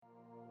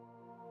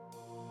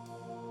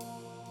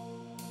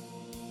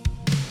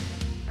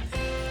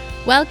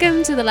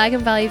Welcome to the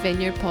Lagan Valley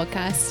Vineyard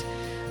podcast.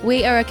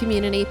 We are a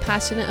community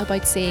passionate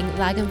about seeing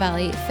Lagan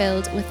Valley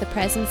filled with the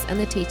presence and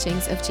the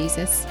teachings of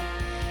Jesus.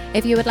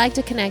 If you would like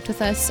to connect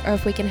with us or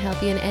if we can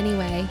help you in any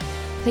way,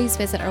 please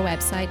visit our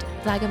website,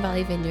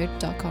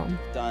 laganvalleyvineyard.com.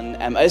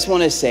 I just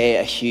want to say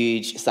a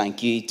huge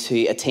thank you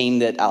to a team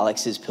that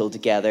Alex has pulled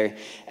together,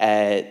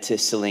 to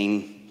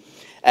Celine,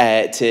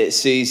 to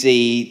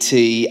Susie,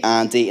 to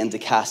Andy and to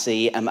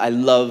Cassie. I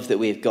love that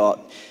we've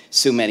got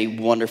so many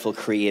wonderful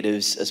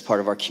creatives as part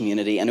of our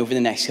community. And over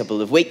the next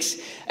couple of weeks,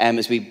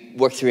 as we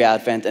work through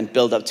Advent and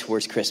build up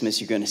towards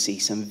Christmas, you're going to see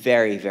some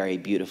very, very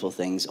beautiful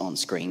things on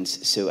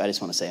screens. So I just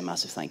want to say a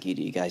massive thank you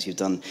to you guys. You've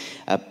done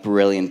a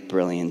brilliant,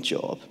 brilliant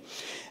job.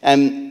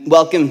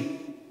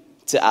 Welcome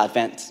to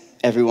Advent,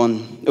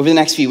 everyone. Over the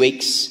next few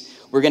weeks,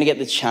 we're going to get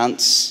the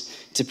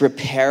chance to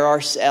prepare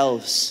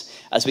ourselves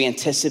as we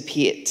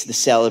anticipate the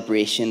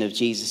celebration of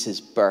Jesus'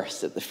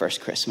 birth at the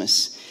first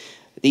Christmas.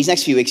 These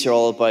next few weeks are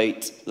all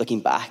about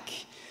looking back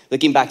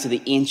to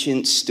the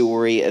ancient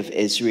story of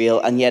Israel,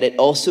 and yet it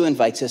also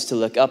invites us to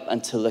look up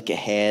and to look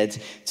ahead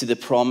to the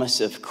promise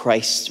of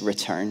Christ's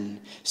return.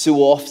 So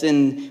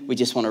often we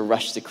just want to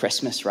rush to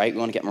Christmas, right? We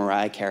want to get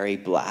Mariah Carey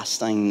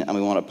blasting and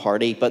we want to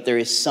party, but there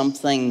is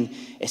something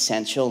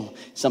essential,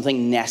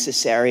 something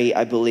necessary,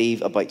 I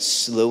believe, about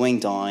slowing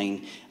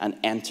down and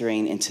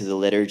entering into the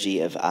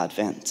liturgy of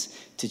Advent,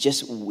 to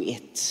just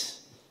wait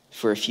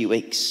for a few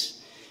weeks.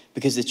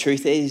 Because the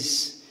truth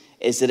is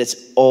that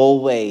it's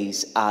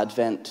always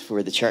Advent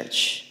for the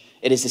church.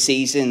 It is the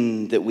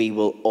season that we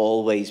will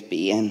always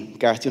be in.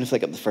 Gareth, do you want to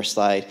flick up the first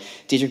slide?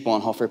 Dietrich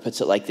Bonhoeffer puts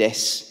it like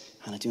this.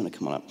 Hannah, do you want to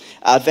come on up?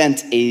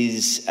 Advent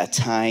is a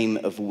time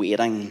of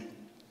waiting.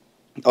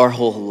 Our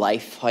whole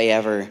life,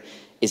 however,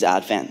 is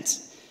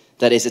Advent.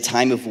 That is a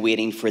time of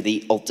waiting for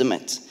the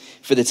ultimate,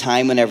 for the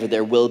time whenever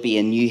there will be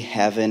a new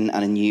heaven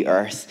and a new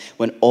earth,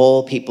 when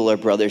all people are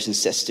brothers and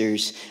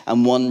sisters,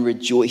 and one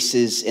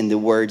rejoices in the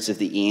words of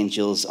the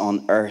angels,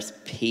 on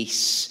earth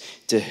peace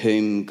to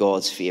whom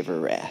God's favor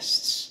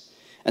rests.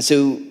 And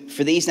so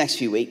for these next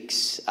few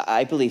weeks,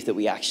 I believe that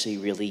we actually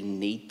really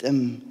need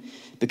them,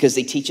 because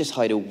they teach us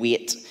how to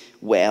wait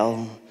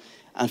well.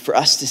 And for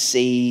us to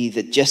see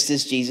that just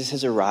as Jesus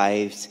has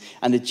arrived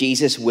and that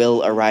Jesus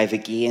will arrive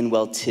again,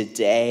 well,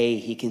 today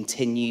he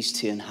continues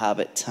to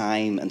inhabit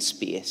time and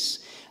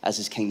space as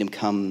his kingdom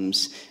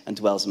comes and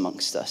dwells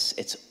amongst us.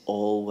 It's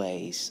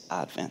always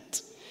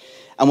Advent.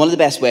 And one of the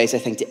best ways, I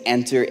think, to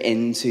enter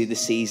into the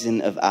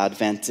season of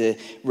Advent, to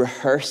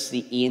rehearse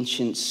the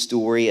ancient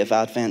story of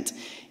Advent,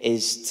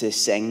 is to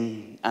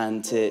sing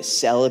and to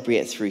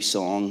celebrate through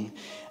song.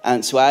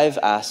 And so I've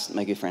asked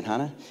my good friend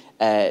Hannah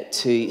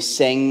to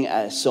sing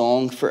a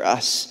song for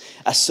us,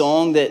 a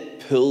song that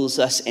pulls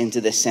us into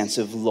the sense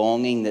of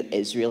longing that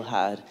Israel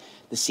had,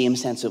 the same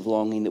sense of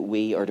longing that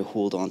we are to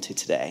hold on to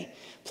today.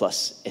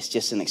 Plus, it's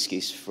just an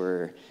excuse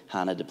for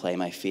Hannah to play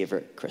my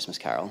favorite Christmas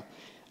carol.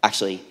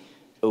 Actually,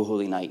 O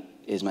Holy Night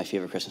is my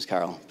favorite Christmas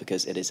carol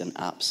because it is an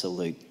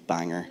absolute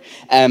banger.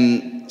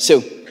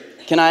 So,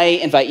 can I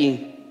invite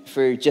you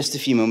for just a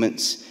few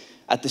moments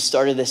at the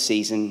start of this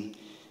season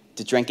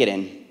to drink it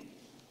in,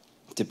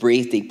 to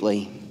breathe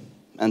deeply,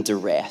 and to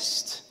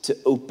rest, to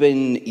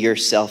open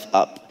yourself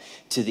up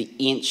to the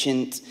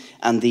ancient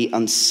and the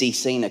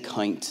unceasing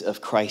account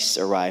of Christ's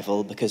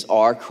arrival, because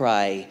our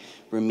cry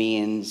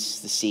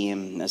remains the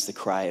same as the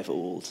cry of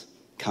old.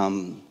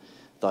 Come,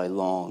 thou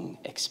long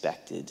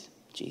expected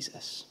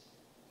Jesus.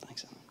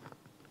 Thanks, Anna.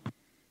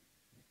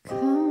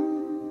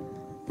 Come,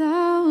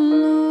 thou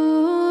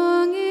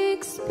long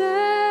expected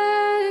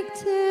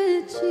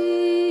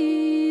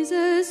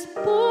Jesus,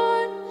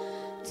 born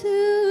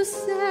to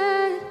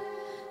set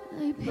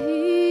thy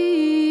people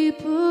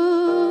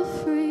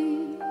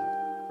free.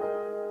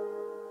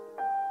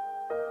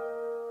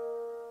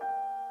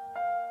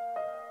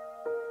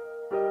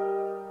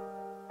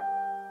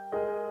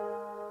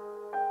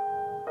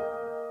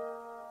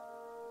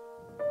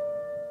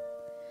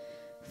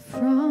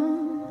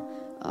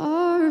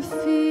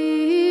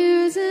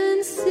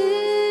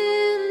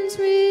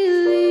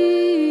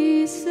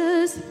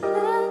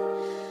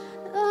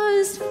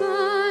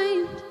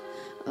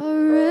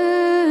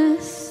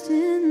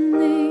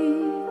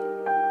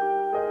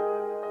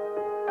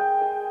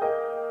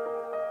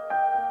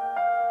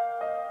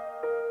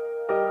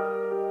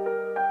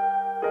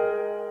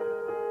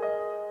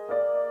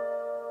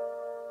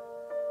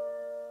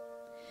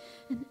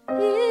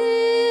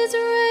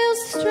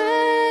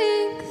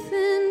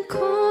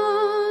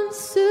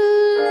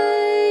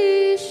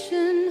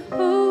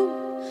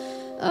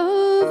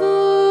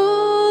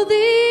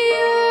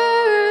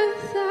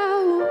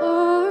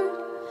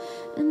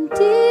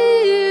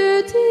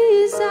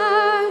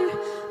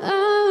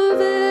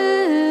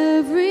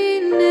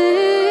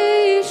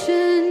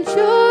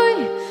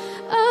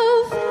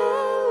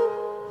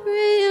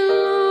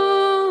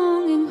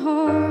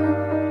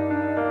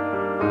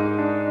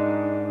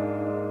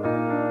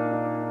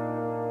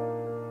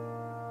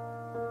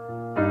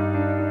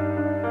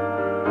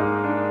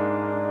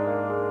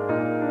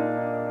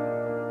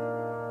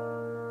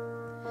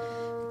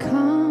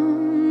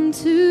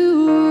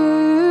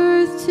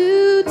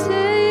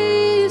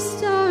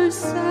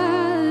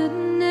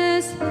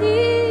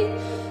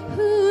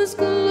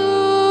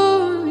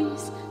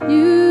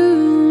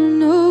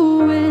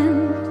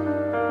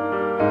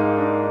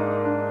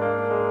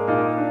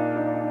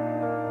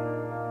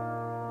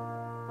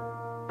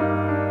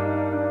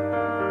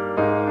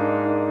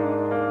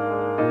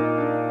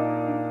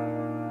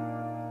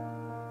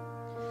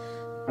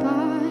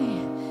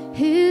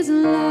 His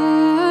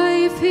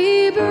life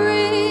He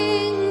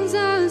brings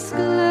us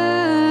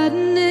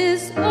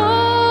gladness,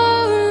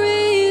 our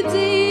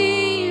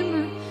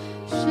Redeemer,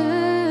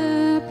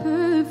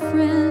 Shepherd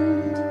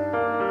friend.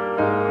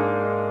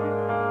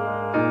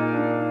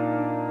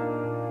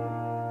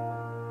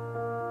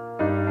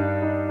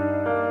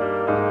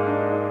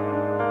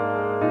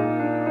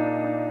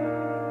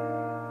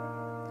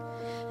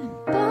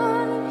 And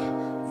by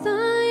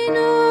Thine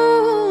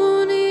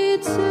own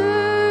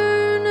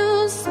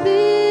eternal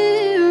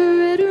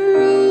Spirit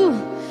rule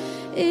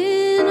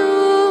in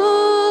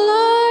all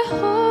our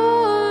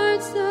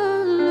hearts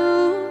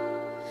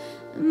alone,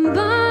 and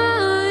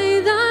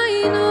by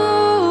Thine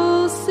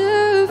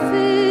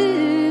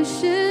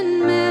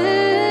all-sufficient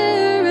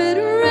merit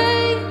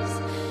raise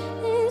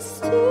is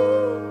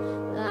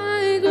to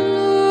Thy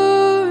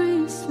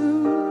glorious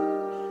throne.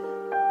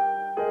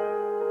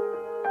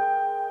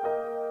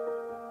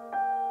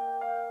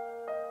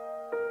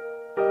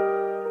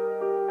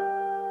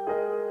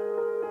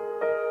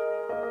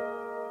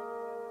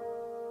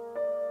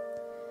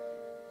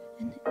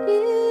 And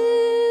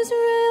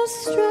Israel's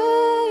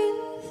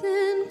strength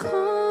and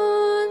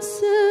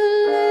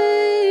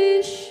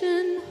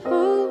consolation,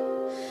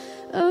 hope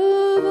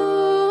of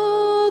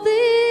all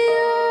the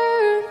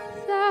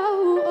earth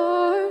Thou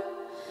art,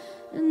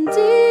 and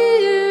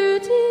dear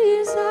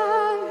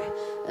desire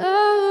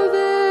of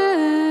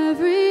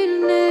every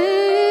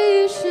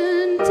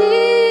nation,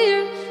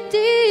 dear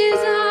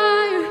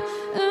desire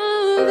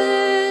of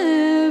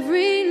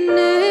every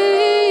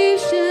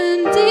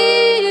nation,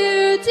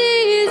 dear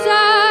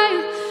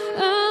desire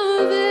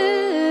of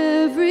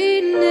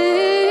every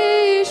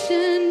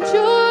nation,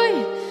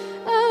 joy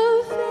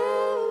of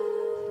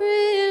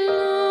every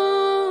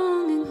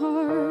longing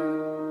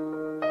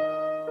heart.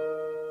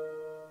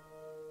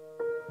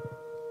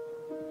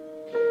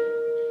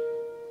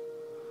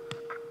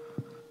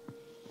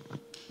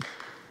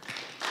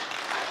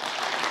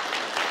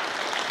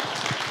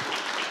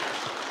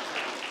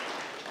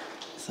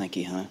 Thank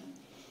you, Hannah.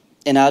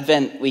 In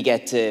Advent, we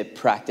get to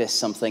practice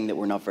something that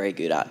we're not very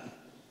good at: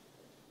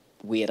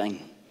 waiting.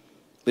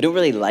 We don't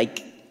really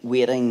like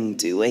waiting,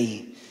 do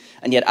we?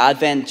 And yet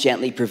Advent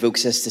gently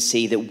provokes us to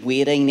see that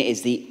waiting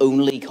is the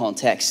only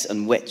context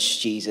in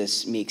which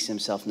Jesus makes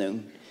himself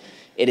known.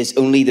 It is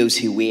only those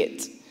who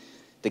wait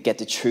that get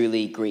to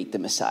truly greet the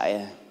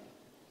Messiah.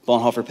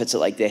 Bonhoeffer puts it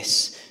like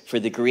this: for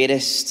the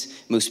greatest,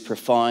 most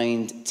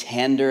profound,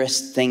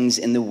 tenderest things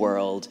in the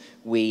world,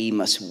 we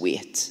must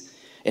wait.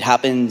 It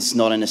happens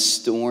not in a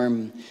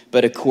storm,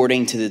 but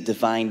according to the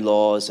divine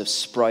laws of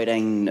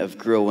sprouting, of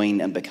growing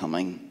and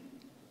becoming.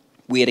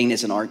 Waiting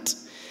is an art.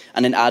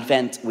 And in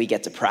Advent, we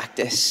get to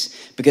practice,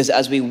 because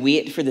as we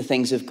wait for the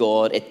things of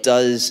God, it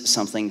does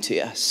something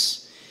to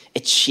us.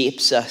 It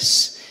shapes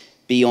us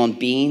beyond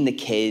being the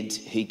kid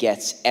who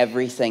gets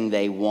everything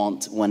they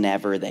want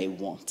whenever they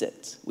want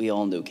it. We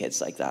all know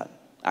kids like that.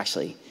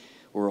 Actually,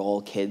 we're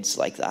all kids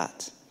like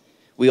that.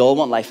 We all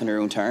want life on our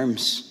own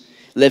terms.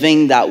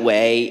 Living that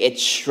way, it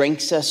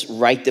shrinks us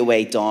right the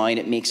way down.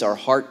 It makes our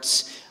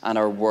hearts and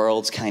our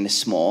worlds kind of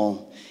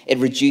small. It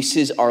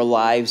reduces our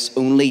lives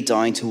only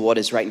down to what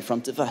is right in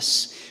front of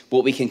us,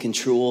 what we can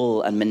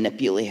control and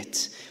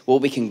manipulate,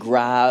 what we can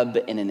grab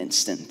in an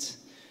instant.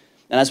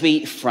 And as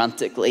we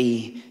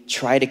frantically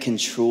try to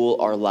control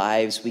our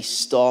lives, we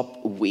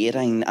stop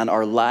waiting, and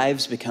our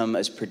lives become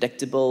as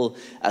predictable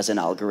as an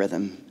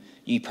algorithm.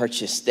 You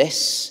purchase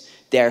this,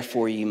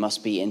 therefore you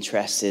must be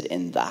interested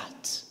in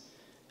that.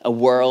 A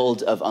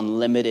world of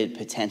unlimited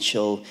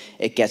potential,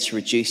 it gets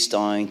reduced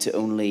down to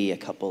only a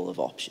couple of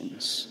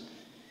options.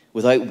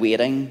 Without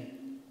waiting,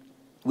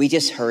 we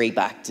just hurry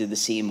back to the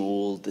same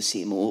old, to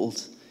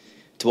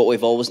what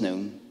we've always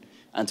known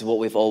and to what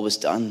we've always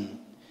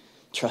done.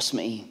 Trust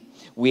me,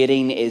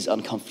 waiting is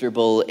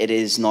uncomfortable. It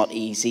is not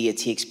easy. It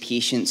takes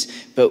patience.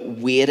 But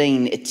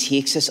waiting, it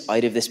takes us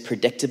out of this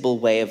predictable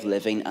way of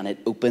living, and it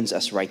opens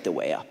us right the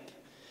way up.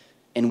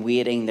 In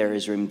waiting, there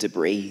is room to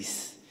breathe.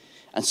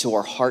 And so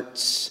our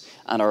hearts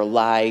and our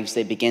lives,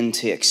 they begin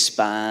to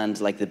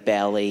expand like the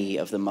belly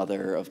of the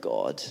Mother of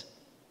God.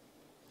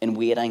 In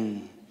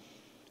waiting,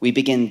 we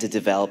begin to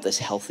develop this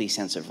healthy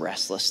sense of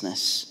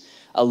restlessness,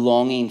 a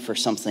longing for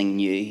something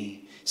new.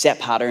 Set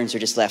patterns are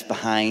just left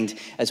behind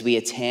as we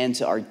attend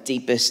to our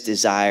deepest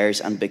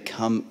desires and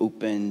become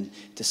open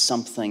to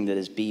something that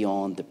is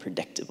beyond the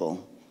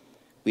predictable.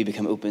 We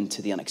become open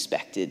to the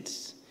unexpected,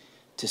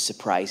 to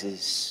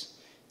surprises,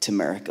 to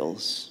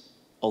miracles.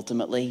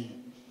 Ultimately,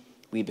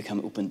 we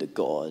become open to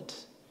God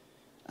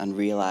and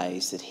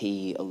realize that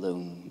He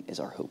alone is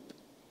our hope.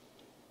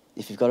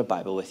 If you've got a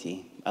Bible with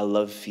you, I'd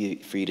love for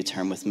you to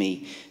turn with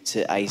me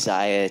to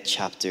Isaiah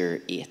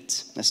chapter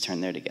 8. Let's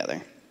turn there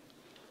together.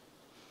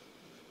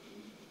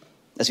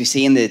 As we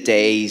see in the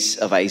days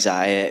of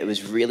Isaiah, it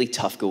was really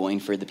tough going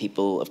for the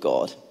people of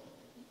God.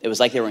 It was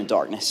like they were in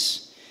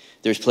darkness.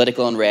 There was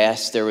political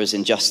unrest, there was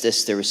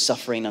injustice, there was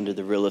suffering under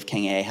the rule of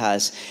King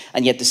Ahaz.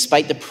 And yet,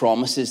 despite the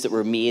promises that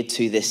were made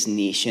to this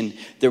nation,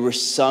 there were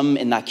some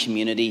in that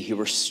community who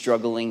were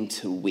struggling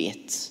to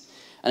wait.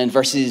 And in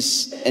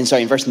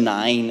verse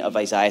 9 of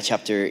Isaiah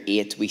chapter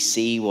 8, we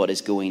see what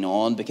is going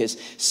on, because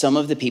some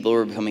of the people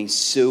were becoming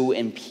so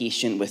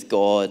impatient with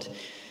God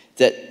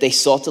that they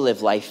sought to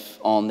live life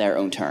on their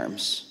own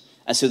terms.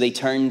 And so they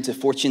turned to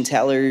fortune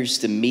tellers,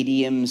 to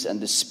mediums, and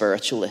to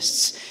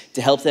spiritualists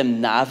to help them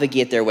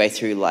navigate their way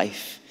through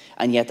life.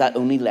 And yet that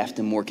only left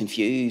them more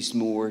confused,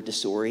 more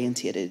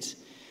disorientated.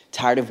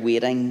 Tired of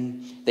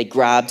waiting, they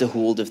grabbed a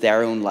hold of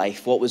their own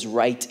life, what was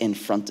right in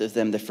front of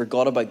them. They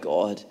forgot about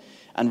God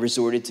and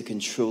resorted to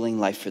controlling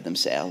life for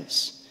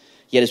themselves.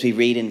 Yet as we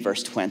read in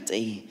verse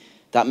 20,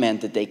 that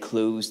meant that they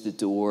closed the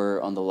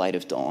door on the light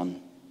of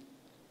dawn.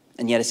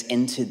 And yet it's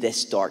into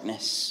this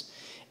darkness,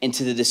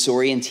 into the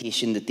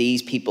disorientation that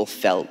these people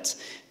felt,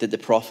 that the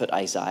prophet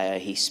Isaiah,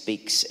 he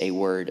speaks a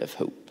word of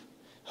hope.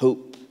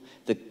 Hope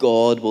that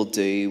God will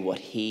do what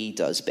he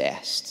does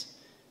best.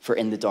 For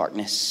in the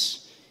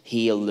darkness,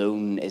 he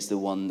alone is the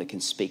one that can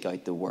speak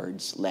out the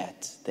words,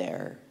 "Let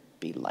there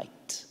be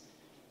light."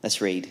 Let's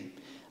read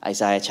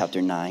Isaiah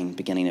chapter 9,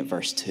 beginning at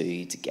verse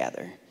 2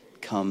 together.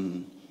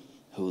 Come,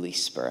 Holy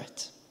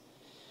Spirit.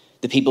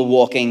 The people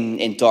walking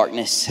in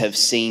darkness have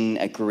seen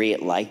a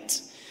great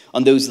light.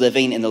 On those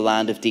living in the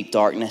land of deep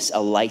darkness,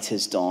 a light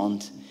has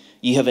dawned.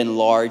 You have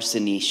enlarged the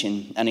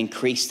nation and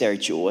increased their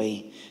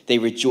joy. They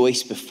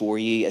rejoice before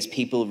you as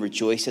people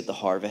rejoice at the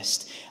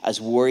harvest, as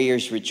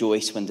warriors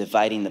rejoice when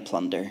dividing the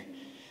plunder.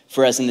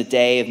 For as in the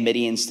day of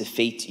Midian's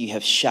defeat, you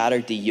have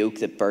shattered the yoke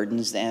that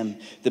burdens them,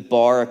 the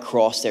bar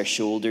across their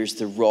shoulders,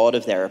 the rod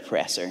of their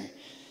oppressor.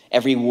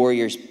 Every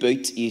warrior's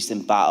boot used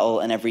in battle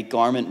and every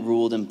garment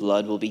rolled in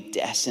blood will be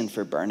destined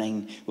for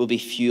burning, will be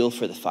fuel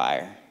for the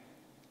fire.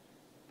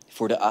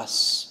 For to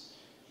us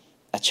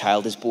a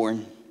child is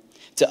born,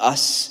 to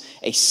us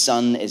a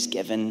son is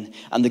given,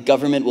 and the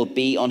government will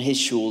be on his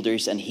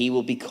shoulders, and he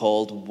will be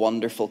called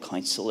Wonderful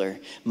Counselor,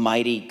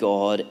 Mighty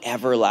God,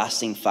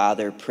 Everlasting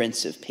Father,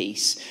 Prince of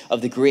Peace.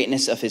 Of the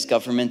greatness of his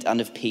government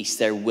and of peace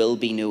there will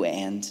be no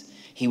end.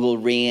 He will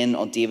reign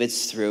on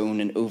David's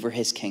throne and over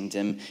his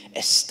kingdom,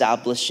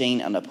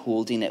 establishing and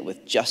upholding it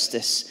with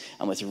justice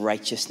and with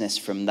righteousness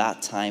from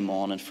that time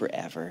on and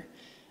forever.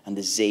 And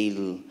the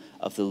zeal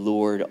of the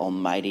Lord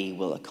Almighty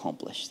will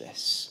accomplish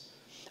this.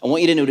 I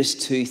want you to notice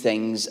two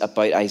things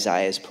about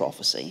Isaiah's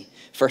prophecy.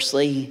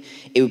 Firstly,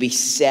 it would be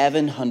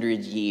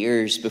 700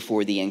 years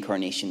before the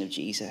incarnation of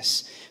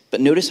Jesus.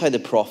 But notice how the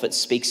prophet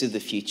speaks of the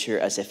future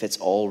as if it's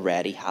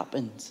already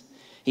happened.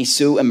 He's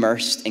so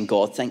immersed in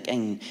God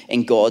thinking,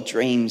 in God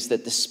dreams,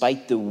 that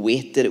despite the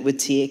weight that it would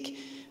take,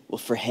 well,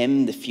 for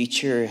him, the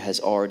future has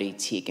already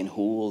taken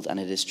hold and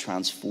it has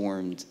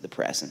transformed the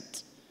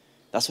present.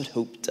 That's what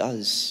hope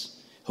does.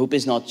 Hope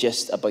is not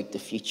just about the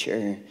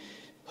future.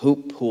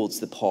 Hope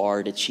holds the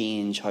power to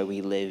change how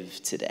we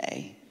live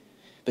today.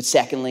 But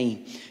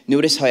secondly,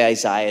 notice how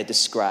Isaiah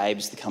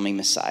describes the coming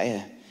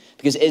Messiah.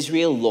 Because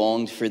Israel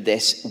longed for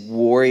this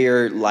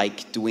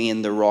warrior-like,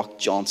 Dwayne "The Rock"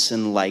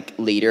 Johnson-like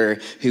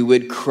leader who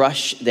would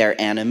crush their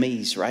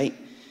enemies, right?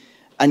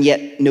 And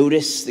yet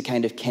notice the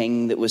kind of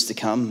king that was to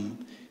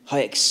come. How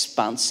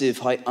expansive,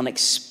 how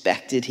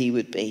unexpected he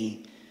would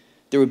be.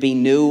 There would be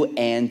no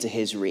end to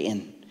his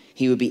reign.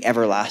 He would be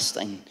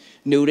everlasting.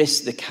 Notice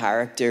the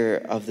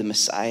character of the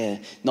Messiah,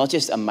 not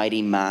just a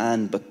mighty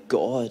man, but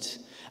God.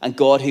 And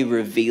God who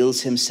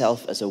reveals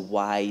himself as a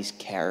wise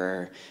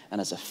carer and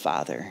as a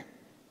father.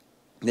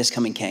 This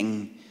coming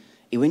king,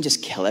 he wouldn't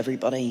just kill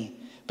everybody,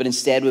 but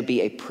instead would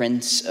be a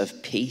prince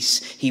of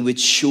peace. He would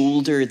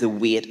shoulder the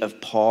weight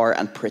of power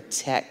and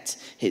protect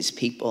his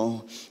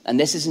people. And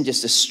this isn't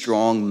just a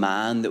strong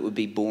man that would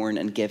be born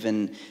and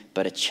given,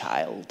 but a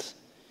child,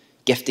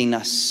 gifting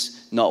us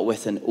not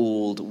with an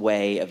old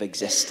way of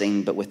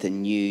existing, but with a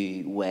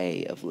new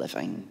way of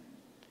living.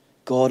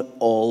 God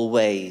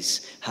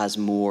always has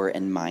more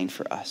in mind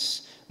for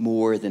us,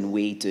 more than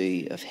we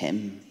do of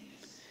him.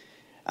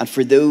 And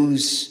for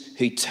those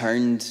who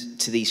turned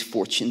to these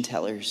fortune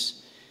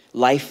tellers,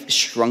 life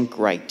shrunk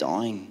right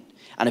down,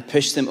 and it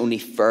pushed them only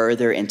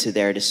further into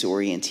their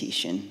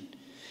disorientation.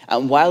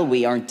 And while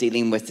we aren't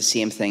dealing with the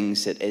same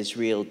things that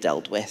Israel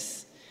dealt with,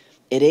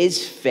 it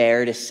is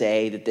fair to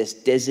say that this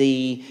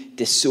dizzy,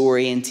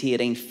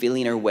 disorientating,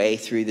 feeling our way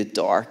through the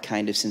dark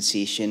kind of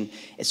sensation,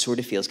 it sort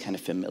of feels kind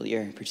of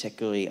familiar,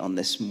 particularly on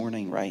this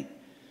morning, right?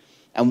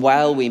 And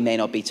while we may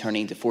not be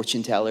turning to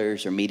fortune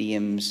tellers or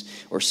mediums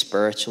or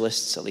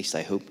spiritualists, at least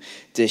I hope,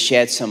 to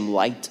shed some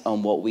light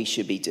on what we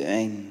should be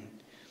doing,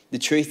 the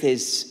truth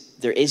is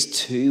there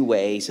is two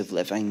ways of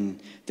living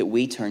that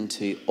we turn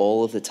to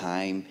all of the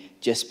time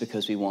just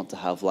because we want to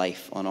have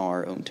life on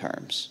our own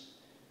terms.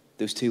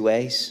 Those two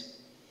ways: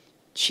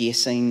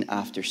 chasing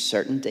after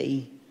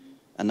certainty,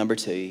 and number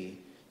two,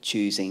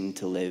 choosing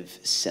to live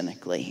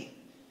cynically.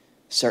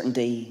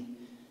 Certainty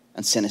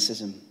and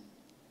cynicism,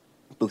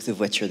 both of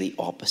which are the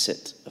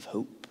opposite of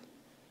hope.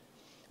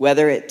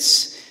 Whether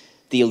it's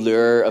the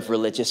allure of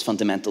religious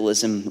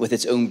fundamentalism with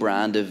its own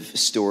brand of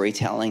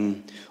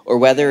storytelling, or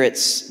whether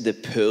it's the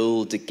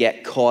pull to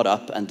get caught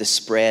up and to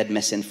spread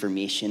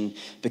misinformation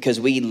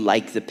because we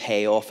like the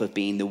payoff of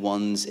being the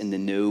ones in the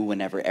know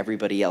whenever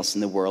everybody else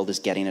in the world is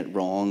getting it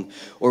wrong,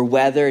 or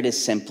whether it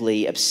is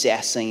simply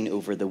obsessing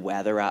over the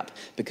weather app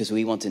because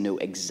we want to know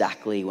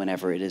exactly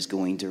whenever it is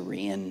going to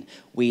rain.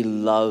 We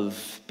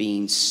love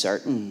being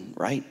certain,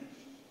 right?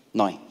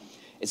 Now,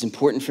 it's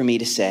important for me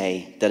to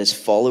say that as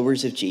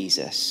followers of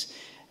Jesus,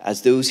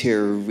 as those who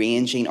are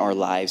arranging our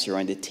lives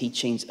around the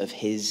teachings of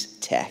his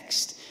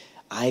text,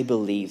 I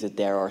believe that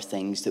there are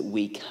things that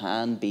we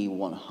can be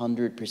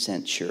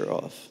 100% sure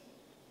of.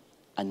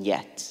 And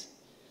yet,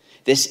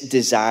 this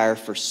desire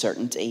for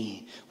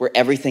certainty, where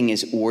everything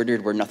is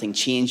ordered, where nothing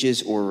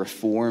changes or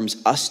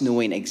reforms, us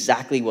knowing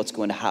exactly what's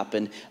going to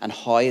happen and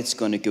how it's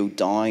going to go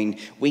down,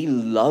 we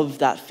love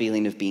that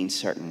feeling of being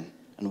certain.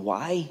 And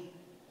why?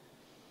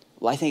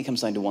 Well, I think it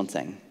comes down to one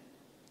thing: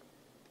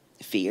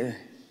 fear.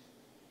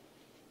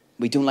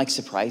 We don't like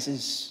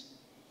surprises.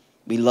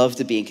 We love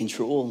to be in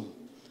control.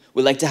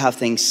 We like to have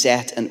things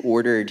set and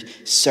ordered,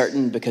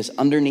 certain, because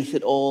underneath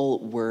it all,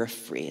 we're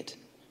afraid.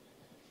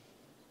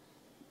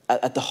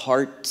 At the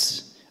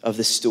heart of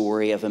the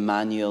story of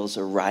Emmanuel's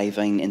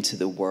arriving into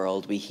the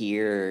world, we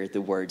hear the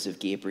words of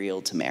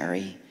Gabriel to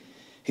Mary,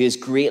 who is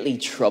greatly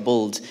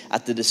troubled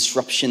at the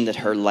disruption that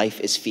her life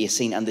is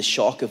facing and the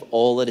shock of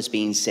all that is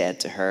being said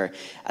to her,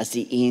 as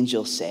the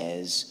angel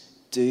says,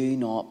 "Do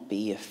not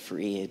be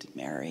afraid,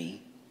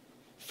 Mary,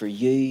 for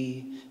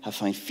you have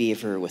found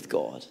favor with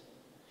God."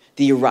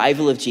 The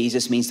arrival of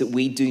Jesus means that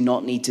we do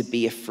not need to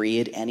be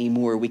afraid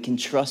anymore. We can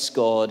trust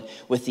God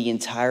with the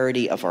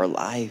entirety of our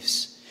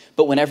lives.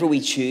 But whenever we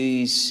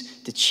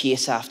choose to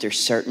chase after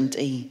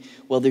certainty,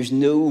 well, there's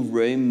no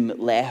room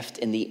left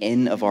in the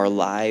inn of our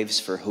lives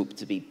for hope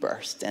to be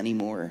birthed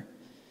anymore.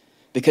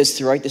 Because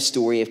throughout the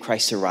story of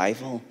Christ's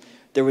arrival,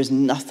 there was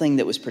nothing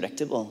that was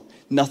predictable,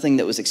 nothing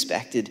that was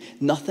expected,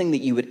 nothing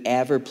that you would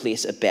ever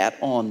place a bet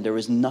on. There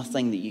was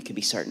nothing that you could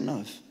be certain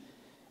of.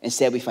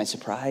 Instead, we find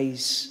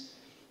surprise,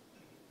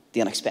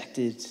 the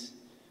unexpected.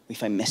 We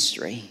find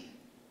mystery.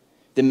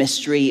 The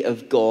mystery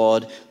of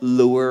God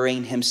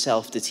lowering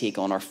himself to take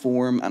on our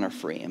form and our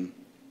frame.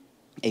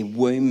 A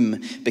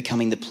womb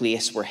becoming the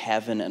place where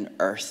heaven and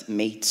earth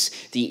meets.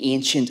 The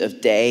Ancient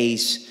of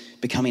Days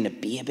becoming a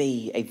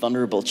baby, a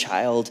vulnerable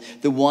child.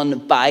 The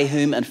one by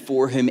whom and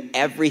for whom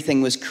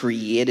everything was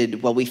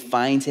created, while we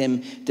find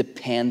him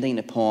depending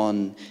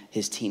upon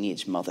his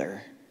teenage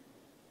mother.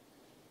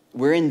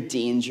 We're in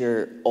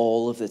danger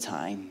all of the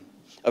time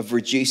of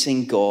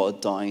reducing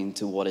God down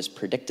to what is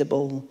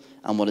predictable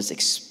and what is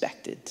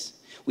expected.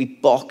 We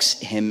box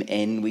him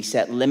in, we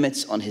set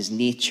limits on his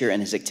nature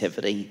and his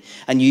activity,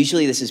 and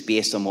usually this is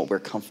based on what we're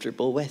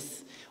comfortable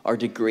with, our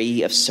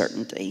degree of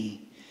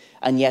certainty.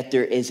 And yet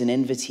there is an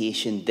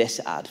invitation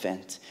this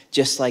Advent,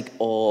 just like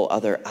all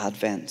other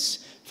Advents,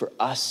 for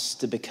us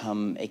to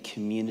become a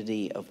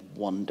community of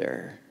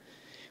wonder,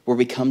 where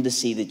we come to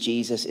see that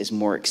Jesus is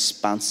more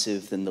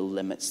expansive than the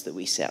limits that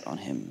we set on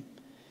him,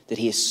 that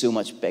he is so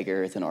much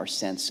bigger than our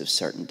sense of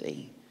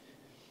certainty.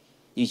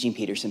 Eugene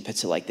Peterson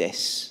puts it like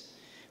this: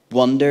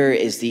 wonder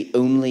is the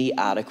only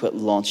adequate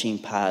launching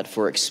pad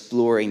for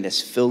exploring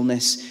this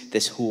fullness,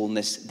 this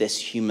wholeness, this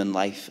human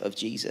life of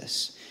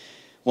Jesus.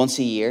 Once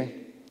a year,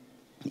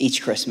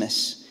 each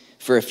Christmas,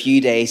 for a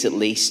few days at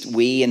least,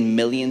 we and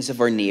millions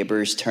of our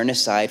neighbours turn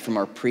aside from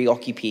our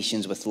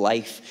preoccupations with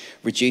life,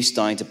 reduced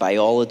down to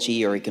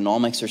biology or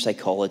economics or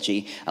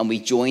psychology, and we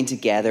join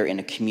together in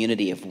a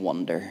community of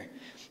wonder.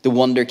 The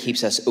wonder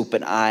keeps us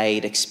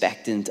open-eyed,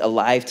 expectant,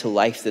 alive to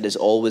life that is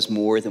always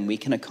more than we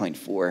can account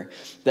for,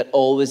 that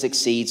always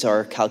exceeds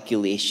our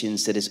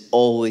calculations, that is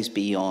always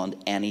beyond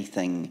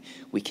anything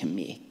we can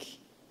make.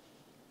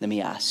 Let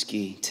me ask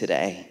you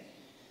today,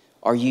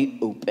 are you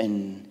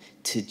open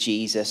to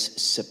Jesus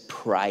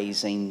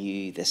surprising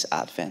you this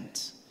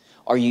Advent?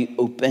 Are you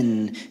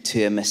open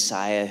to a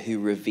Messiah who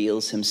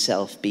reveals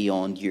himself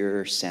beyond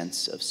your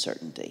sense of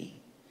certainty?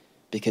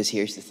 Because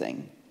here's the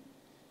thing,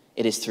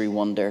 it is through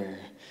wonder,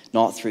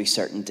 not through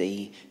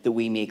certainty, that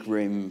we make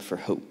room for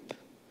hope.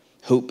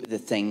 Hope that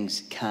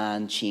things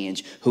can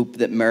change. Hope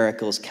that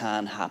miracles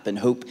can happen.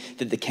 Hope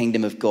that the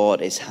kingdom of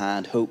God is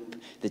hand. Hope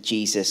that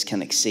Jesus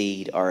can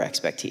exceed our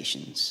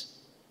expectations.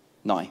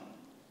 Now,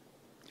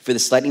 for the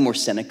slightly more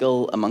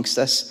cynical amongst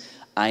us,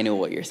 I know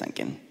what you're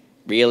thinking.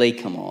 Really?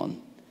 Come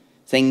on.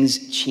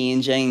 Things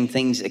changing,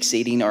 things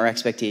exceeding our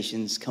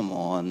expectations? Come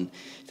on.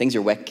 Things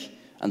are wick,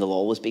 and they'll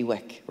always be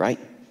wick, right?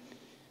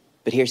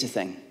 But here's the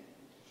thing.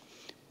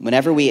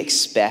 Whenever we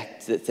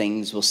expect that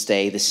things will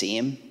stay the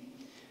same,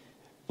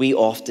 we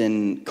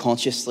often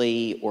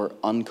consciously or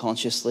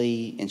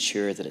unconsciously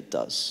ensure that it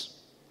does.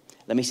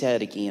 Let me say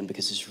it again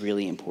because it's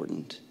really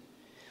important.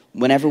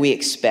 Whenever we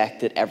expect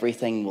that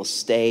everything will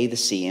stay the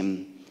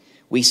same,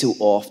 we so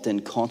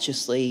often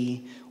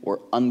consciously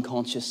or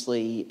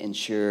unconsciously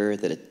ensure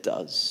that it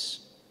does.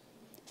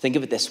 Think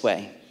of it this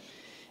way.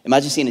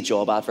 Imagine seeing a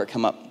job advert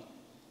come up,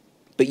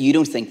 but you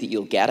don't think that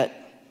you'll get it.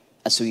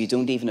 And so you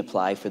don't even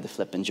apply for the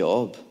flipping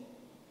job.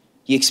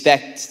 You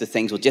expect that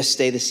things will just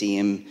stay the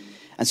same,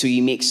 and so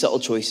you make subtle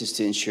choices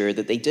to ensure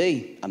that they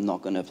do. I'm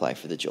not going to apply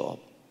for the job.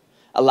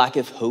 A lack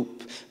of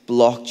hope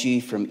blocked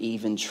you from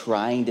even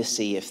trying to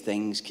see if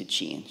things could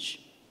change.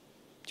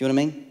 Do you know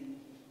what I mean?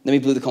 Let me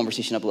blow the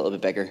conversation up a little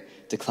bit bigger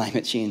to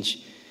climate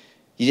change.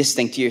 You just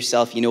think to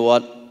yourself, you know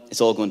what?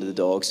 It's all going to the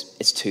dogs.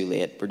 It's too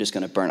late. We're just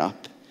going to burn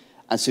up.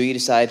 And so you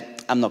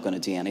decide, I'm not going to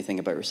do anything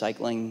about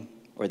recycling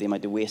or the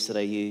amount of waste that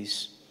I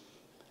use.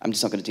 I'm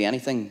just not going to do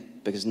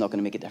anything because it's not going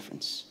to make a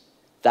difference.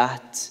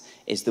 That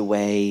is the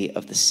way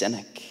of the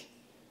cynic.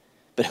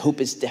 But hope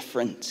is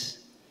different.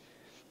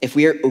 If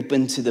we are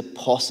open to the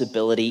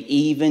possibility,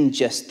 even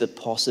just the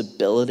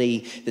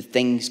possibility that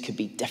things could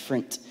be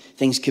different,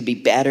 things could be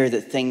better,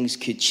 that things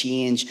could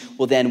change,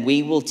 well, then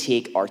we will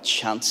take our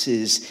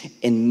chances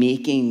in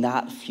making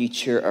that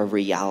future a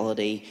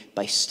reality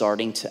by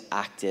starting to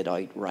act it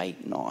out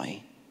right now.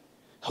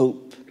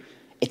 Hope,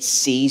 it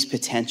sees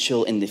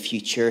potential in the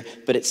future,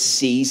 but it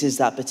seizes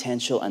that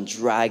potential and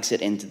drags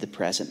it into the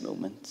present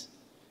moment.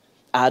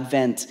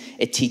 Advent,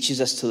 it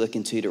teaches us to look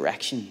in two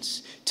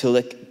directions, to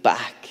look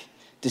back,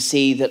 to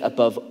see that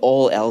above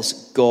all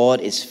else,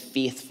 God is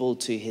faithful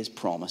to his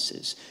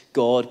promises.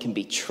 God can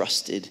be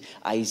trusted.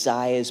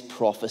 Isaiah's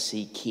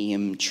prophecy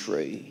came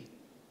true.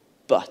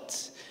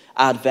 But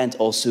Advent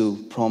also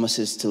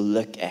promises to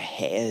look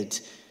ahead,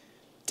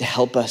 to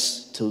help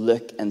us to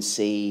look and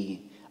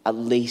see at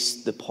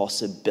least the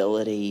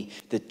possibility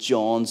that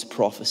John's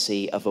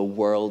prophecy of a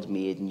world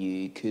made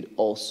new could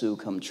also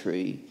come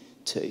true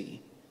too.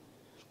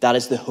 That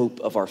is the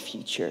hope of our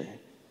future.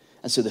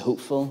 And so the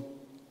hopeful,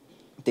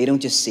 they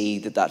don't just see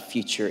that that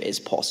future is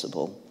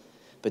possible,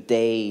 but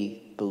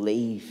they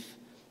believe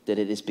that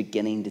it is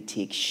beginning to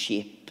take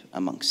shape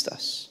amongst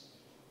us.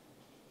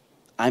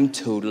 I'm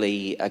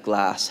totally a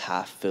glass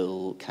half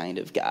full kind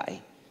of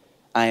guy.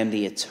 I am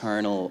the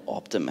eternal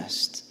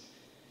optimist.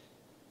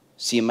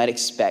 So you might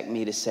expect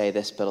me to say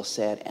this, but I'll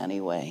say it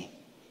anyway.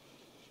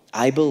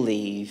 I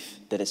believe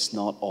that it's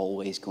not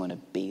always going to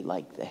be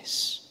like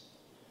this,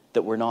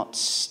 that we're not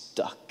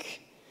stuck,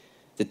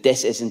 that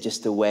this isn't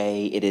just the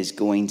way it is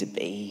going to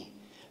be,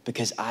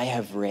 because I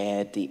have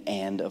read the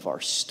end of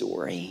our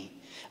story.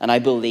 And I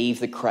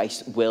believe that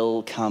Christ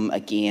will come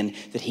again,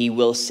 that he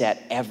will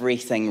set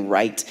everything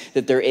right,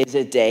 that there is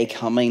a day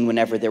coming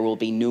whenever there will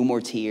be no more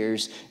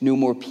tears, no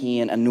more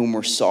pain, and no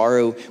more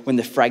sorrow, when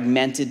the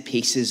fragmented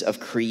pieces of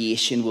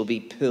creation will be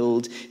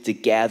pulled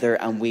together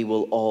and we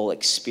will all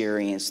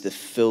experience the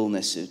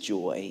fullness of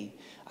joy.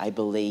 I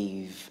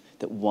believe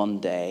that one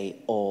day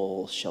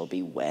all shall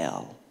be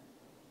well.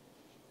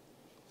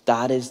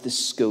 That is the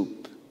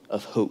scope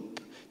of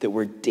hope that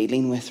we're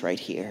dealing with right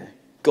here.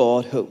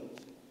 God hope.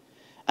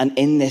 And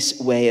in this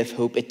way of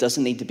hope, it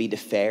doesn't need to be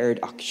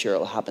deferred. Oh, sure,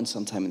 it'll happen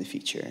sometime in the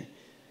future.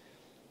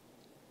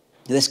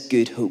 This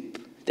good hope,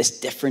 this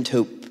different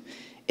hope,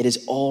 it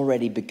has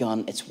already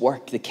begun its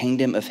work. The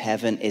kingdom of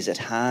heaven is at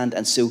hand.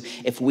 And so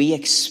if we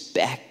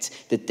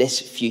expect that this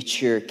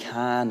future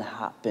can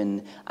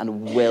happen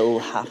and will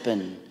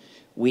happen,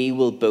 we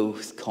will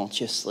both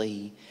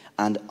consciously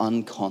and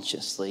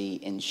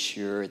unconsciously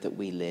ensure that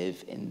we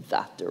live in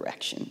that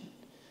direction,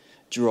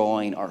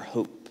 drawing our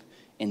hope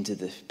into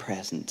the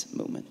present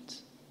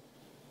moment.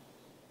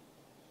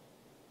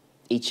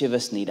 Each of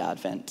us need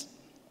Advent,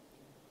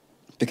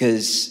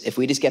 because if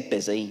we just get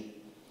busy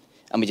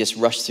and we just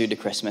rush through to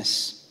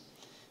Christmas,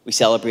 we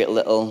celebrate a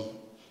little,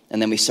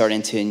 and then we start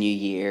into a new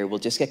year, we'll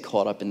just get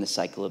caught up in the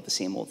cycle of the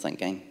same old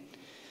thinking.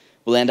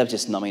 We'll end up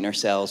just numbing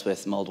ourselves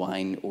with mulled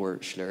wine or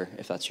Schlur,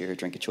 if that's your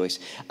drink of choice.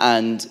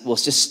 And we'll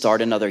just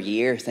start another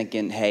year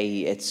thinking,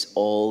 hey, it's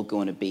all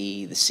going to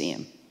be the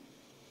same.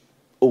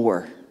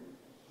 Or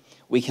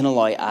we can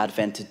allow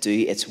Advent to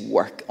do its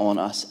work on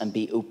us and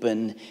be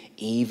open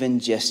even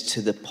just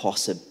to the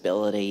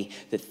possibility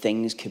that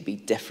things could be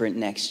different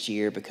next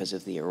year because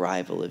of the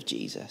arrival of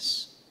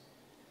Jesus.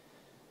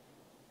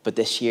 But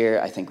this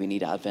year, I think we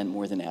need Advent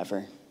more than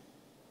ever.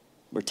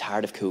 We're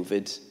tired of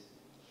COVID.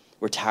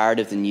 We're tired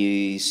of the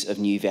news of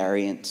new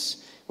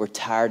variants. We're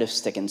tired of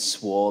sticking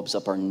swabs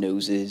up our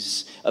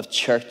noses, of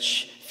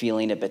church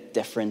feeling a bit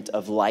different,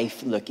 of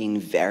life looking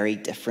very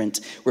different.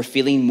 We're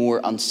feeling more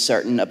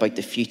uncertain about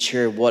the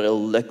future, what it'll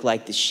look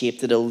like, the shape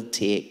that it'll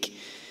take.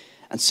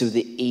 And so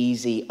the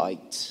easy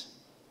out,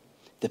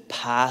 the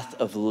path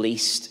of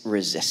least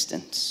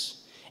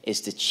resistance,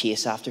 is to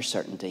chase after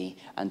certainty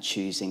and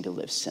choosing to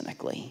live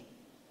cynically.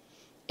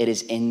 It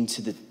is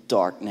into the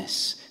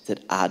darkness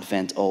that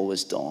Advent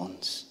always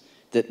dawns,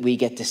 that we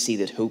get to see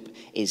that hope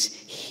is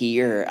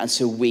here. And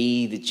so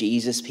we, the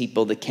Jesus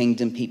people, the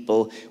kingdom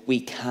people,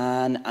 we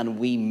can and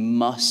we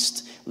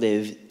must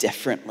live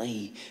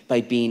differently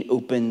by being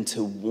open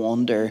to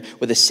wonder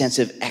with a sense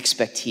of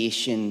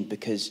expectation,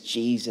 because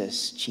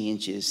Jesus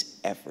changes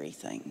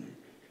everything.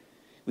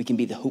 We can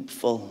be the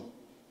hopeful.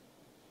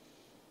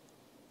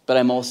 But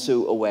I'm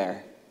also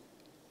aware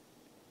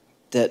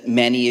that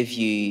many of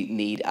you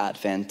need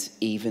Advent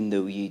even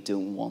though you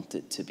don't want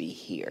it to be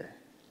here,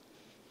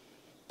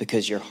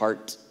 because your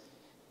heart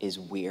is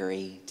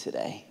weary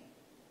today.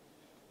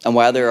 And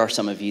while there are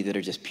some of you that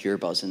are just pure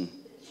buzzing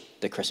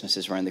that Christmas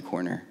is around the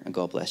corner, and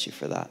God bless you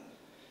for that,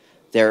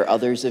 there are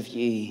others of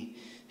you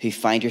who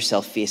find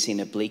yourself facing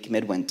a bleak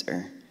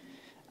midwinter,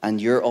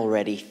 and you're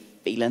already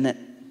feeling it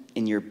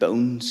in your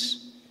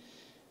bones.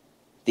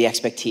 The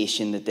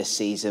expectation that this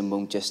season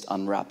won't just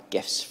unwrap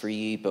gifts for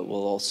you, but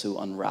will also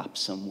unwrap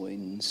some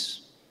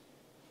wounds.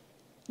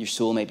 Your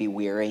soul may be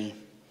weary,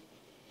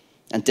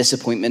 and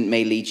disappointment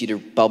may lead you to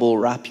bubble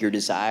wrap your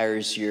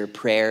desires. Your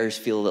prayers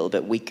feel a little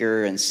bit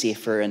weaker and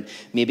safer, and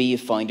maybe you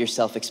find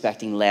yourself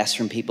expecting less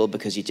from people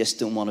because you just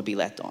don't want to be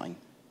let down.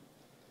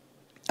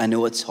 I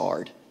know it's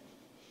hard,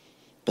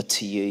 but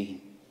to you,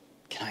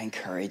 can I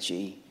encourage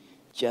you,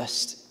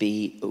 just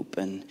be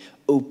open.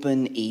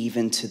 Open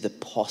even to the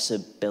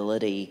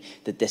possibility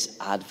that this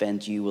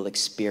Advent you will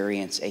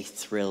experience a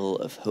thrill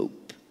of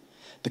hope.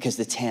 Because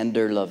the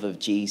tender love of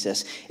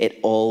Jesus, it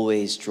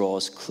always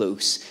draws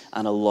close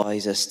and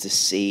allows us to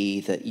see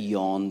that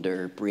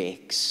yonder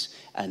breaks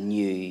a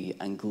new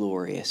and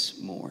glorious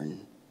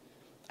morn.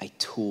 I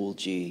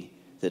told you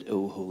that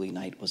O Holy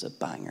Night was a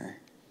banger.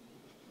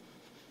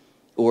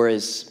 Or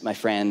as my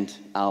friend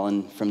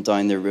Alan from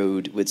down the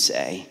road would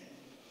say,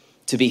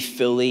 to be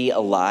fully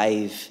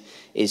alive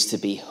is to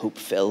be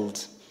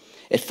hope-filled.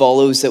 It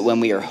follows that when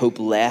we are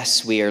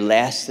hopeless, we are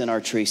less than our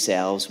true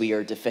selves. We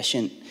are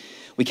deficient.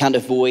 We can't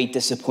avoid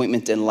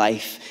disappointment in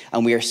life,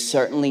 and we are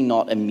certainly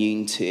not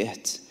immune to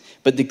it.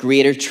 But the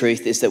greater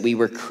truth is that we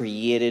were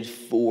created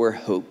for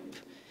hope.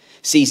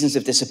 Seasons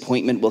of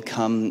disappointment will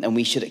come, and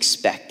we should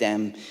expect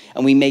them.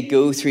 And we may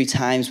go through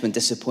times when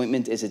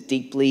disappointment is a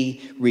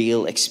deeply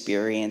real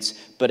experience,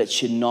 but it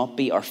should not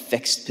be our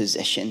fixed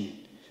position.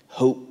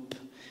 Hope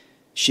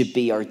should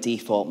be our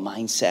default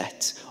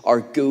mindset, our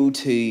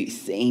go-to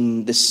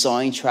theme, the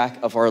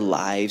soundtrack of our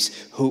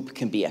lives. Hope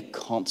can be a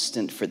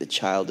constant for the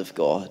child of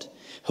God.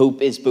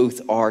 Hope is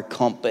both our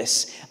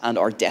compass and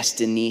our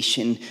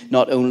destination.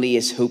 Not only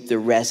is hope the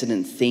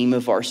resident theme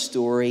of our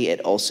story,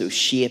 it also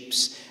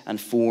shapes and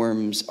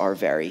forms our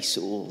very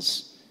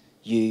souls.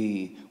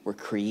 You were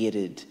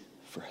created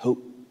for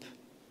hope.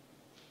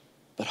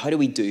 But how do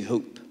we do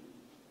hope?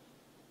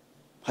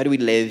 How do we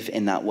live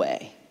in that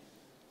way?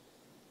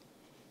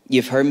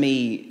 You've heard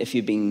me, if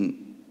you've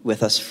been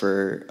with us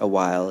for a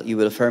while, you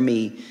would have heard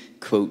me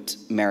quote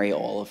Mary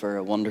Oliver,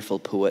 a wonderful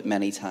poet,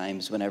 many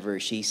times whenever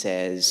she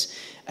says,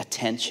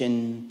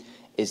 attention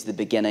is the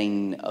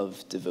beginning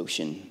of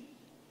devotion.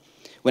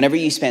 Whenever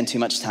you spend too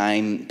much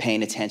time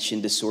paying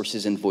attention to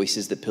sources and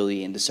voices that pull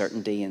you into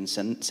certainty and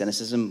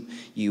cynicism,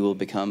 you will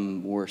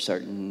become more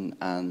certain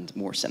and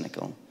more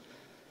cynical.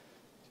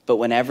 But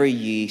whenever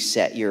you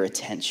set your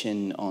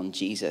attention on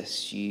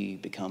Jesus, you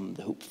become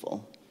the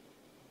hopeful.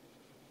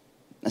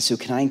 And so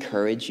can I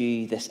encourage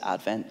you this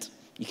Advent?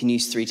 You can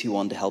use 3, 2,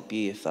 1 to help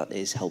you if that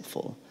is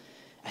helpful.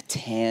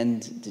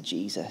 Attend to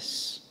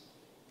Jesus.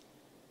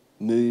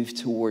 Move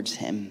towards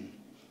him.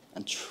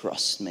 And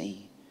trust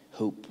me,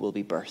 hope will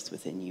be birthed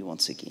within you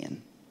once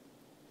again.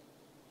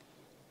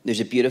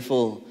 There's a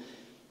beautiful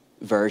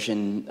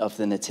version of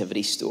the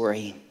Nativity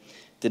story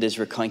that is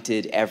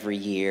recounted every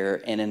year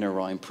in and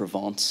around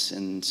Provence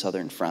in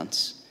southern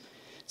France.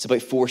 It's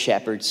about 4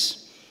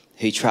 shepherds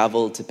who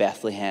traveled to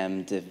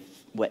Bethlehem to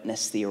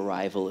witness the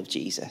arrival of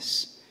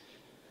Jesus.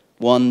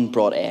 One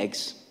brought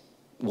eggs,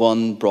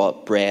 one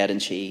brought bread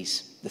and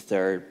cheese, the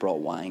third brought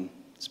wine.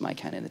 It's my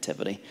kind of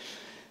nativity.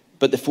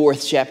 But the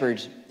 4th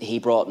shepherd, he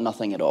brought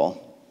nothing at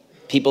all.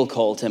 People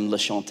called him Le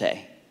Chanté.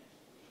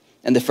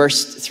 And the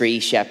first 3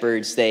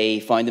 shepherds, they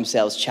found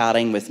themselves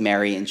chatting with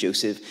Mary and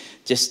Joseph,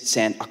 just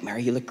saying, "Oh,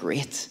 Mary, you look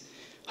great.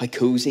 How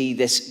cozy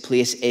this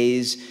place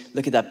is.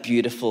 Look at that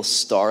beautiful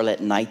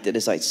starlit night that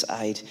is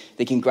outside."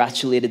 They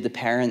congratulated the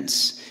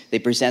parents. They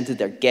presented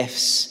their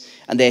gifts,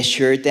 and they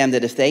assured them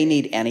that if they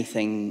need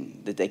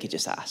anything, that they could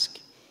just ask.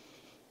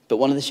 But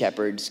one of the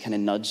shepherds kind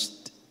of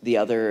nudged the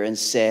other and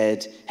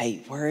said,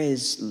 "Hey, where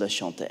is Le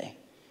Chanté?"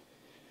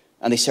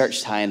 And they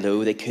searched high and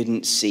low. They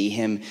couldn't see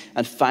him.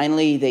 And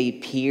finally, they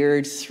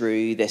peered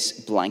through this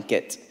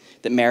blanket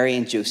that Mary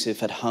and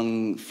Joseph had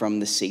hung from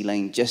the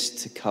ceiling just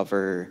to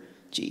cover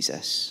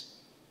Jesus.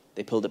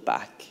 They pulled it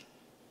back.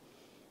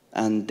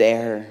 And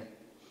there,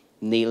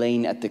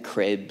 kneeling at the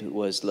crib,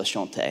 was Le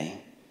Chanté,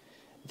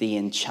 the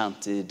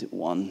enchanted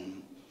one.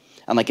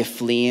 And like a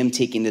flame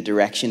taking the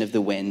direction of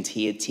the wind,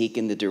 he had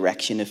taken the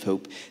direction of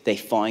hope. They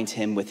found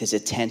him with his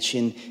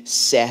attention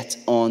set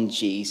on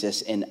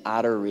Jesus in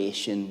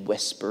adoration,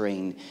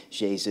 whispering,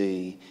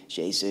 "Jésus,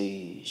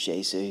 Jésus,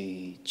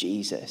 Jésus,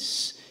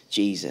 Jesus,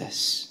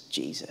 Jesus,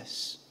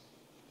 Jesus."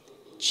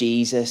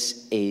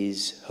 Jesus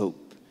is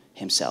hope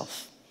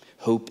himself.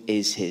 Hope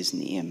is his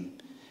name.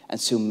 And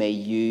so may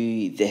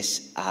you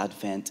this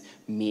Advent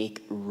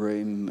make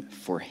room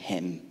for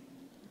him.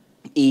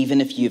 Even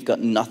if you've got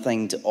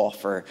nothing to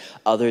offer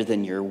other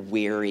than your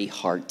weary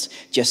heart,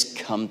 just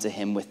come to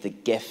him with the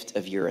gift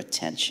of your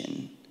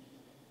attention,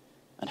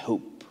 and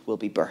hope will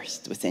be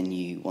birthed within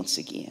you once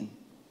again.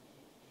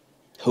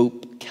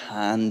 Hope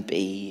can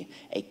be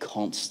a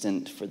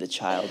constant for the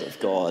child of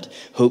God.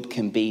 Hope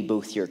can be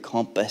both your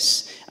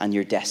compass and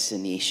your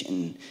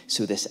destination.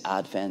 So this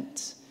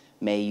Advent,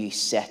 may you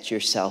set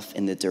yourself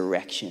in the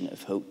direction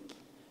of hope.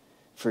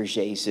 For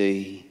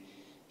Jesus,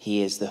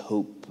 he is the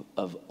hope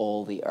of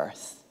all the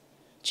earth.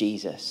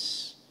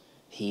 Jesus,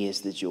 he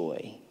is the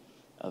joy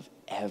of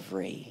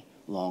every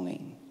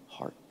longing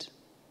heart.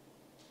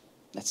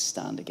 Let's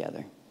stand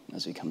together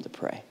as we come to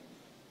pray.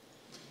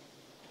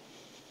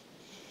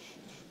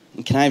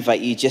 And can I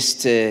invite you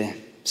just to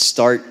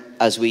start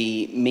as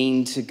we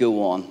mean to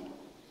go on?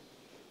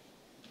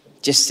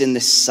 Just in the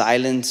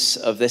silence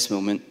of this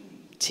moment,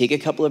 take a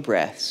couple of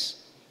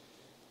breaths,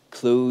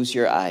 close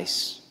your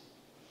eyes,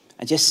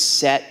 and just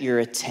set your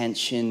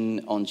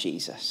attention on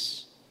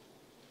Jesus.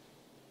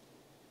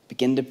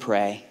 Begin to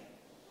pray.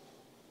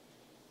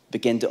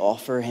 Begin to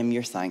offer him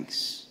your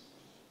thanks.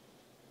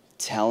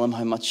 Tell him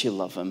how much you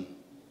love him.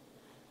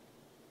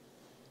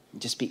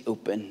 And just be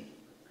open.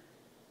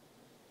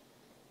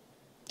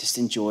 Just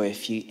enjoy a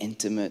few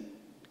intimate,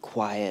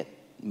 quiet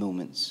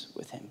moments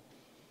with him.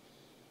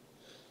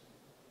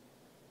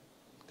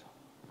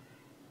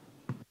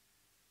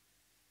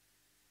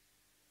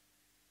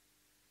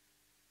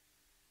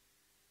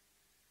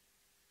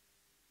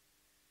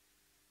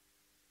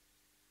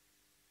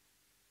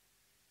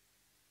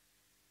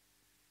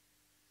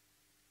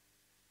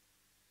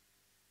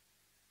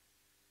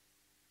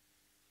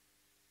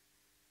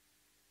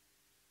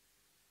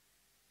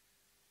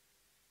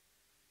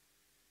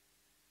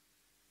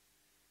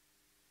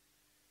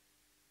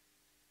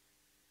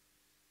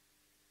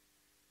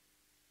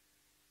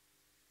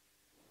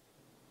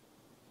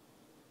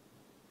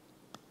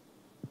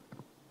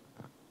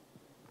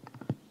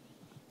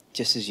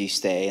 Just as you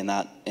stay in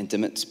that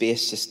intimate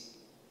space, just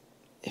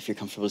if you're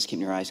comfortable, just keep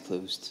your eyes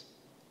closed.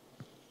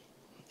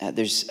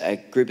 There's a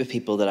group of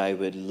people that I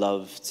would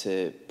love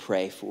to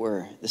pray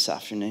for this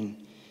afternoon.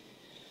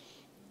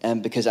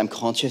 Because I'm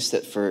conscious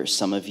that for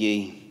some of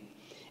you,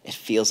 it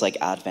feels like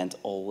Advent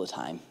all the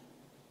time.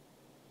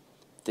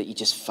 That you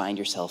just find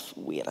yourself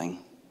waiting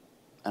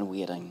and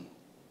waiting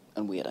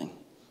and waiting.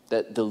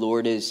 That the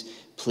Lord has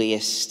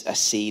placed a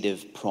seed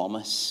of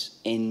promise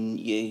in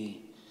you.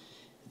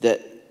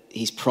 That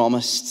he's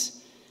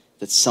promised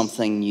that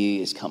something new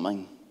is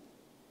coming.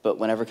 But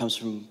whenever it comes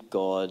from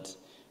God,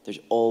 there's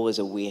always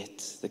a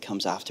wait that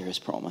comes after his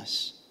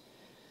promise.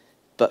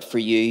 But for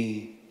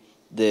you,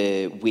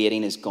 the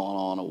waiting has gone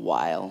on a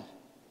while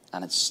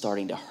and it's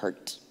starting to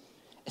hurt.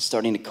 It's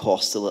starting to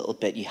cost a little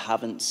bit. You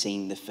haven't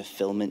seen the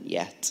fulfillment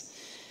yet.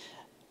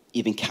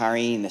 You've been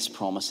carrying this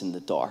promise in the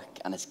dark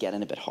and it's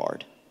getting a bit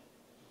hard.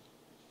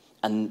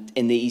 And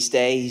in these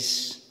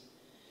days,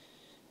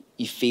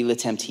 you feel the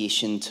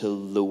temptation to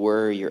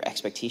lower your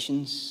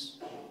expectations,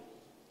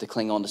 to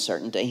cling on to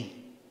certainty,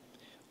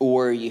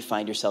 or you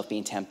find yourself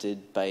being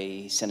tempted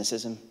by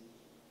cynicism,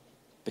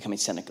 becoming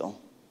cynical.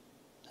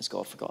 Has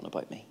God forgotten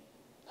about me?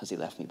 Has he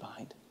left me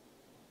behind?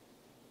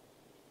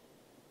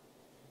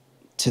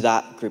 To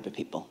that group of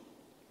people,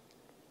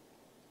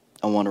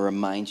 I want to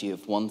remind you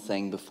of one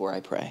thing before I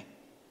pray.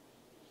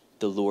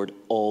 The Lord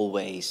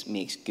always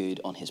makes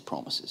good on his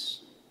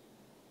promises.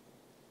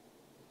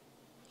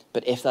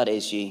 But if that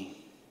is you,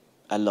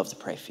 I'd love to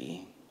pray for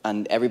you.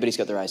 And everybody's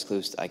got their eyes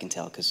closed, I can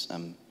tell, because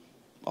I'm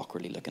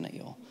awkwardly looking at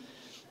you all.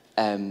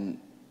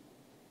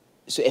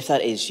 So if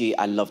that is you,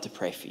 I'd love to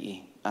pray for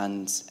you.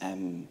 And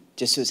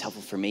just so it's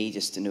helpful for me,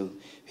 just to know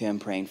who I'm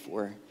praying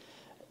for.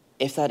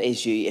 If that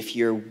is you, if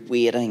you're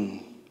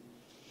waiting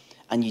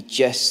and you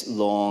just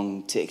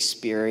long to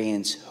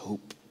experience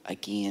hope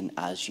again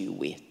as you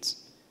wait,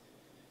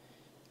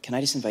 can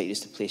I just invite you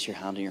just to place your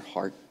hand on your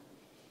heart?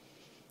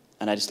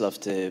 And I just love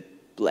to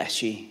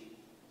bless you,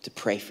 to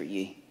pray for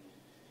you,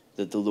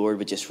 that the Lord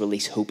would just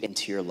release hope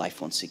into your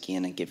life once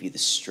again and give you the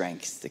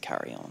strength to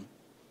carry on.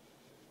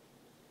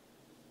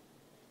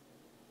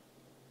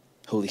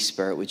 Holy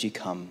Spirit, would you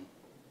come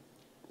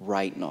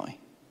right now?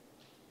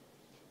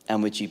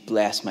 And would you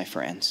bless my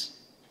friends?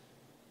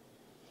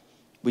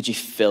 Would you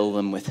fill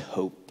them with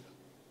hope?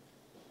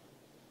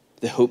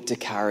 The hope to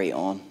carry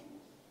on.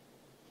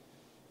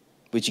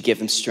 Would you give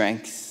them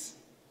strength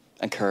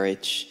and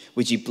courage?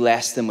 Would you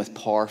bless them with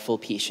powerful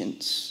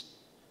patience?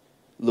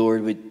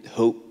 Lord, would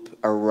hope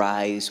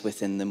arise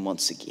within them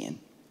once again?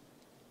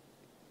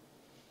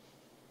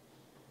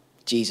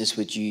 Jesus,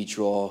 would you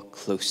draw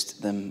close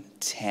to them,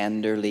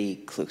 tenderly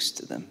close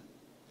to them?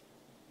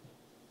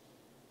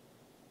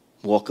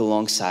 Walk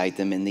alongside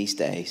them in these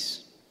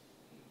days.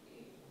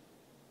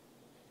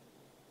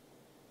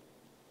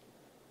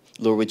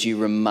 Lord, would you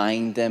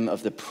remind them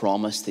of the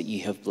promise that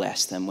you have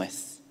blessed them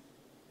with?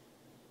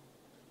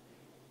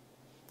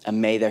 And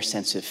may their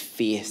sense of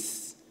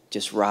faith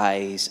just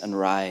rise and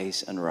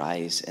rise and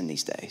rise in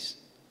these days.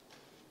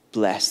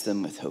 Bless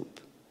them with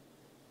hope.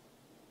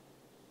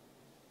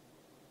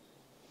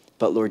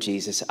 But Lord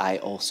Jesus, I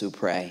also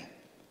pray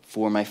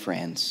for my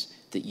friends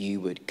that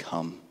you would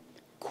come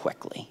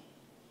quickly.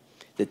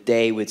 that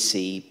they would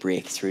see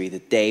breakthrough,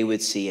 that they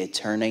would see a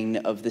turning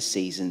of the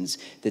seasons,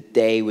 that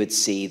they would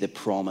see the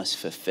promise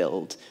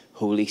fulfilled.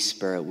 Holy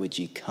Spirit, would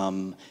you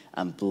come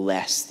and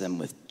bless them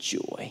with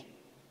joy?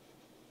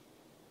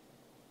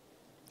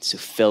 So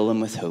fill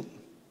them with hope.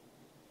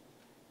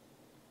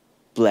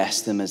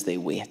 Bless them as they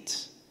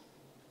wait.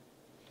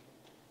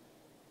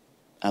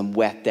 And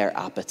whet their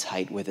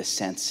appetite with a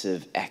sense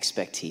of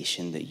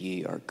expectation that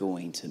you are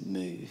going to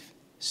move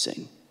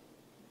soon.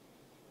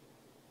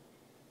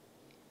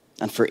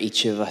 And for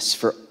each of us,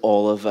 for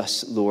all of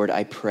us, Lord,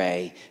 I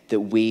pray that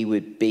we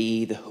would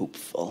be the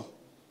hopeful.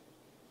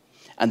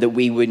 And that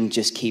we wouldn't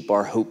just keep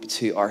our hope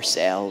to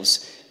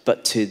ourselves,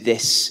 but to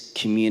this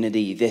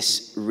community,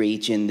 this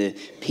region, the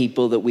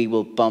people that we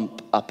will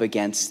bump up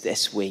against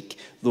this week.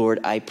 Lord,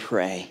 I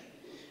pray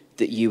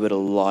that you would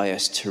allow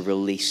us to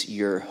release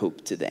your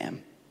hope to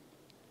them.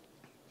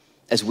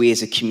 As we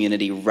as a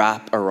community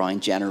wrap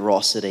around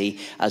generosity,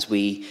 as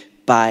we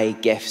buy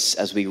gifts,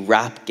 as we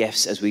wrap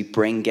gifts, as we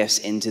bring gifts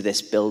into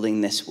this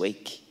building this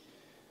week,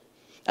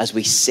 as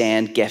we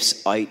send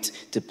gifts out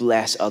to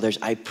bless others,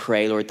 I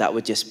pray, Lord, that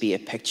would just be a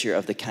picture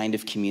of the kind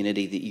of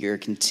community that you're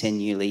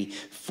continually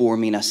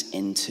forming us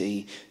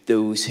into,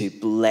 those who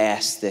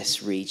bless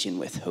this region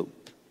with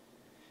hope.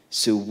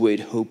 So would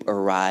hope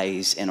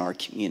arise in our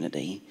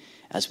community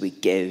as we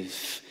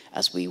give,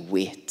 as we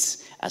wait,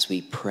 as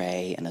we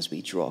pray, and as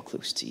we draw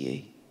close to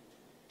you.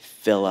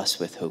 Fill us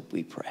with hope,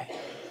 we pray.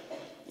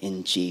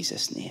 In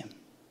Jesus' name,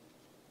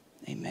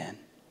 amen.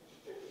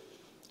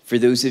 For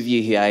those of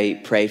you who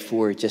I prayed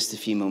for just a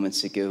few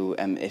moments ago,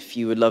 if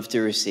you would love to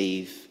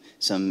receive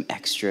some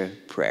extra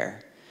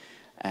prayer,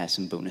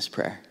 some bonus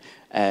prayer,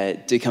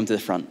 do come to the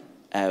front.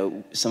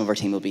 Some of our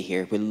team will be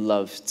here. We'd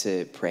love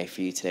to pray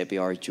for you today. It'd be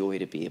our joy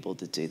to be able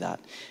to do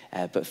that.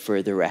 But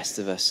for the rest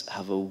of us,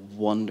 have a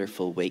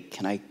wonderful week.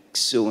 Can I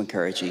so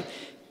encourage you,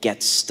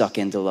 get stuck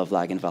into Love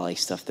Lagan Valley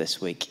stuff this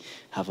week.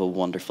 Have a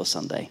wonderful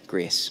Sunday.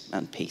 Grace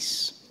and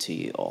peace to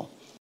you all.